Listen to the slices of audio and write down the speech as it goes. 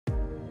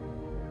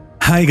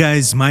Hi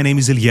guys, my name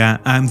is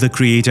Ilya, I'm the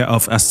creator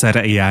of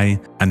scout.asseter.ai,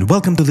 and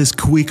welcome to this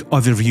quick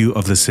overview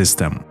of the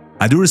system.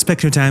 I do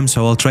respect your time,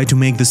 so I'll try to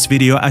make this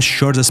video as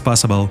short as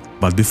possible,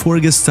 but before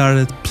we get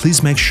started,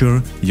 please make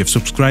sure you've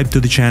subscribed to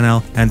the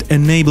channel and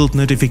enabled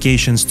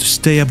notifications to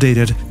stay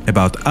updated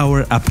about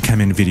our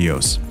upcoming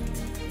videos.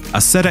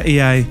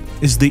 scout.ai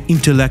is the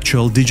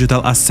intellectual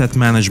digital asset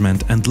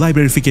management and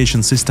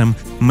librarification system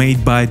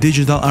made by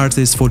digital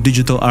artists for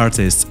digital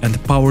artists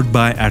and powered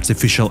by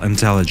artificial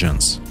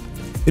intelligence.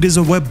 It is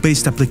a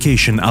web-based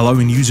application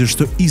allowing users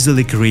to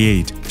easily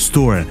create,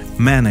 store,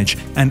 manage,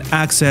 and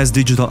access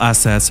digital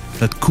assets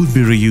that could be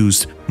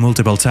reused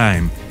multiple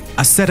times.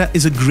 scout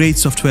is a great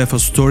software for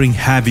storing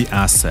heavy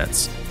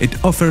assets.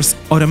 It offers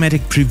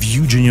automatic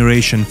preview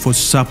generation for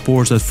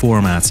supported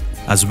formats,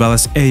 as well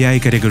as AI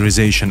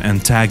categorization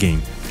and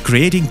tagging,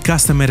 creating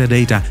custom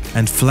metadata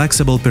and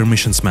flexible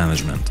permissions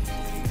management.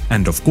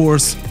 And of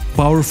course,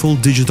 powerful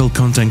digital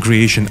content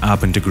creation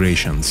app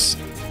integrations.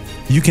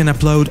 You can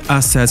upload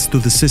assets to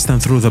the system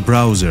through the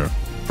browser,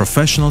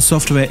 professional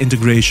software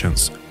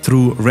integrations,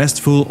 through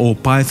RESTful or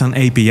Python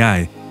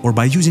API, or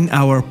by using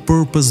our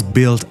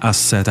purpose-built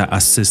scout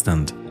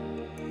Assistant.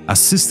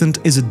 Assistant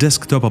is a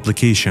desktop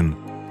application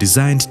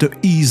designed to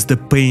ease the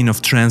pain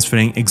of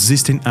transferring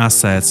existing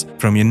assets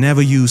from your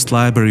never-used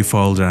library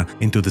folder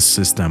into the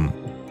system.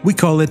 We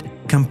call it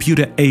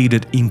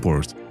computer-aided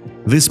import.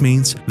 This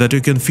means that you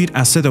can feed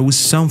scout with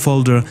some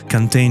folder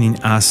containing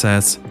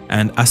assets,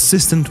 and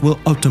Assistant will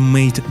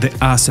automate the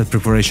asset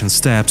preparation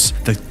steps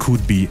that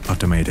could be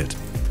automated.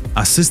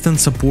 Assistant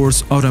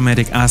supports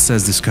automatic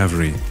assets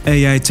discovery,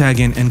 AI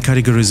tagging and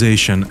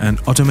categorization, and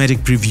automatic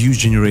preview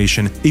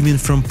generation even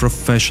from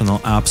professional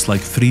apps like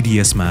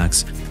 3ds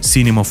Max,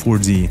 Cinema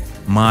 4D,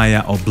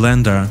 Maya or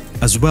Blender,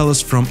 as well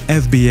as from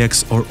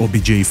FBX or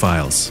OBJ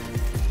files.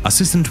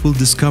 Assistant will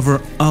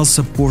discover all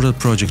supported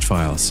project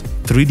files,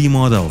 3D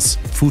models,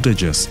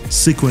 footages,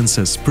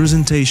 sequences,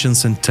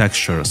 presentations and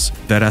textures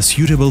that are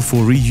suitable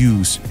for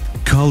reuse,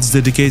 calls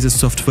dedicated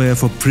software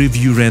for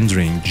preview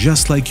rendering,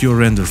 just like your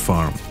render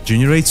farm,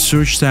 generates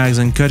search tags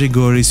and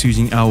categories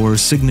using our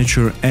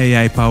signature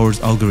AI-powered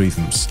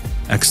algorithms,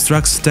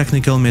 extracts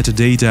technical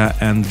metadata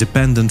and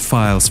dependent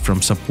files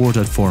from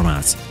supported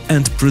formats,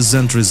 and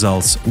present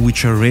results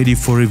which are ready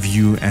for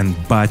review and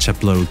batch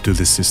upload to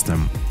the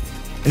system.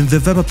 In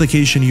the web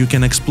application, you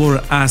can explore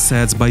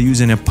assets by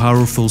using a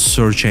powerful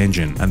search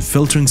engine and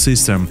filtering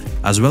system,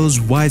 as well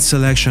as wide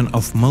selection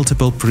of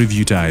multiple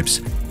preview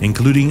types,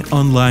 including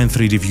online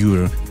 3D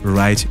viewer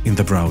right in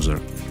the browser.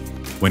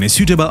 When a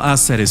suitable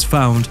asset is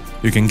found,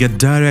 you can get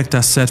direct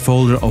asset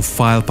folder or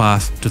file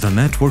path to the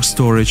network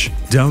storage,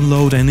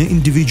 download an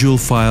individual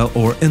file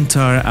or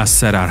entire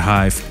asset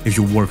archive if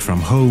you work from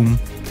home,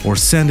 or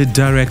send it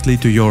directly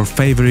to your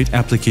favorite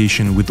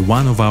application with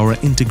one of our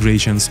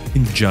integrations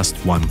in just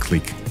one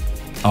click.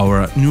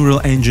 Our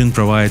neural engine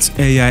provides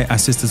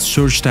AI-assisted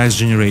search tags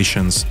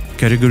generations,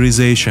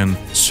 categorization,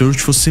 search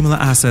for similar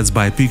assets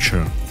by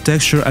picture,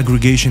 texture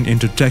aggregation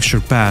into texture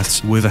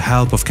paths with the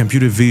help of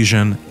computer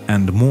vision,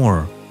 and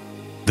more.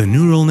 The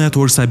neural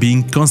networks are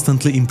being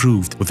constantly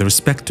improved with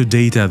respect to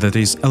data that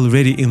is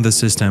already in the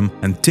system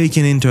and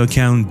taking into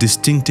account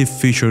distinctive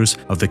features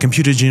of the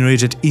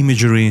computer-generated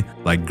imagery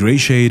like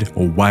grayscale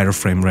or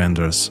wireframe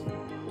renders.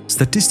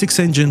 Statistics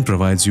Engine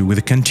provides you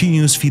with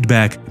continuous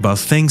feedback about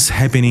things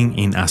happening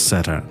in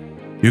scout.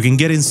 You can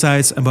get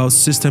insights about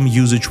system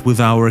usage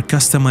with our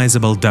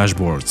customizable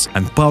dashboards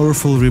and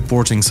powerful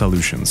reporting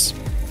solutions.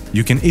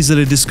 You can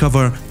easily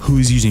discover who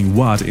is using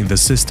what in the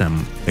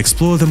system,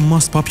 explore the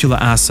most popular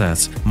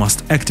assets,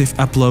 most active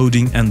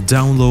uploading and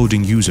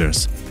downloading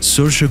users,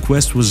 search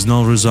requests with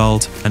no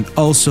result, and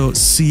also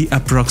see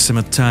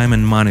approximate time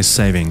and money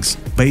savings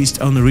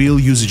based on real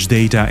usage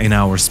data in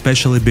our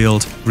specially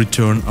built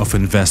return of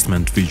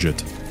investment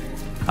widget.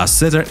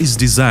 scout is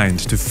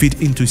designed to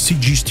fit into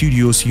CG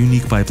Studio's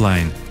unique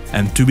pipeline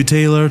and to be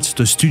tailored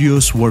to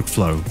Studio's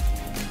workflow.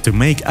 To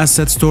make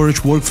asset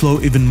storage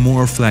workflow even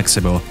more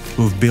flexible,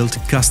 we've built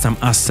custom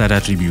asset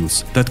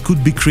attributes that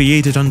could be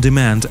created on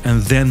demand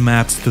and then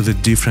mapped to the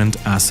different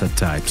asset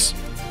types.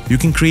 You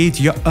can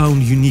create your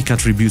own unique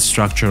attribute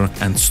structure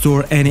and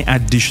store any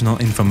additional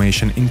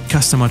information in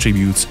custom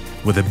attributes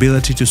with the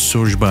ability to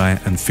search by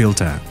and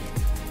filter.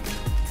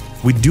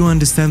 We do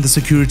understand the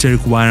security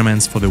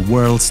requirements for the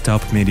world's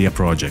top media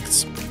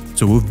projects,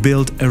 so we've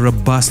built a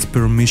robust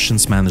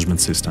permissions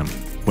management system,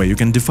 where you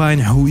can define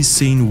who is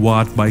seeing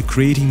what by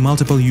creating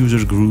multiple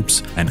user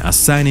groups and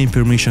assigning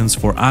permissions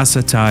for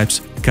asset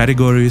types,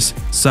 categories,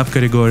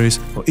 subcategories,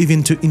 or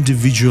even to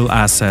individual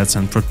assets,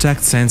 and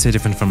protect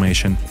sensitive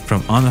information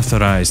from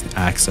unauthorized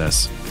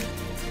access.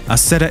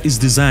 scout is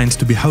designed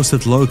to be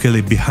hosted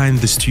locally behind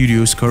the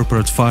studio's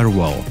corporate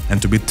firewall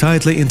and to be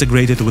tightly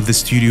integrated with the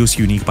studio's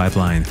unique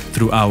pipeline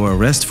through our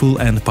RESTful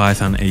and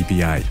Python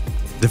API.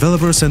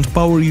 Developers and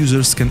power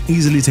users can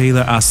easily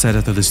tailor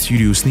scout to the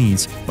studio's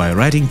needs by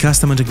writing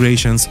custom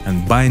integrations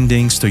and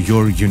bindings to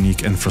your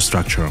unique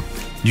infrastructure.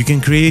 You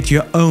can create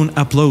your own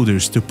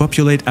uploaders to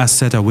populate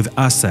scout with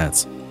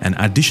assets, and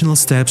additional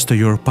steps to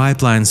your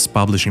pipeline's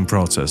publishing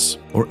process,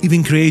 or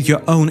even create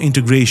your own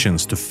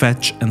integrations to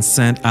fetch and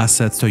send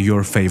assets to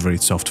your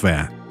favorite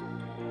software.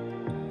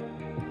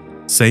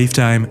 Save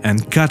time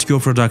and cut your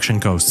production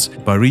costs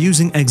by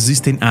reusing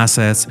existing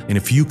assets in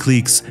a few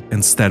clicks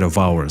instead of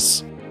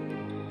hours.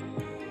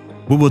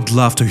 We would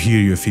love to hear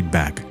your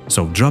feedback,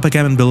 so drop a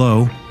comment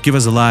below, give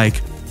us a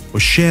like, or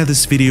share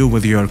this video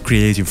with your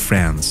creative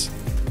friends.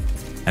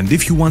 And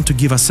if you want to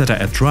give Asseter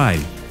a try,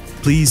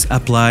 please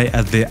apply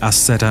at the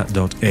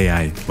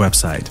scout.asseter.ai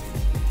website.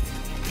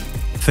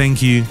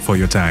 Thank you for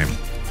your time.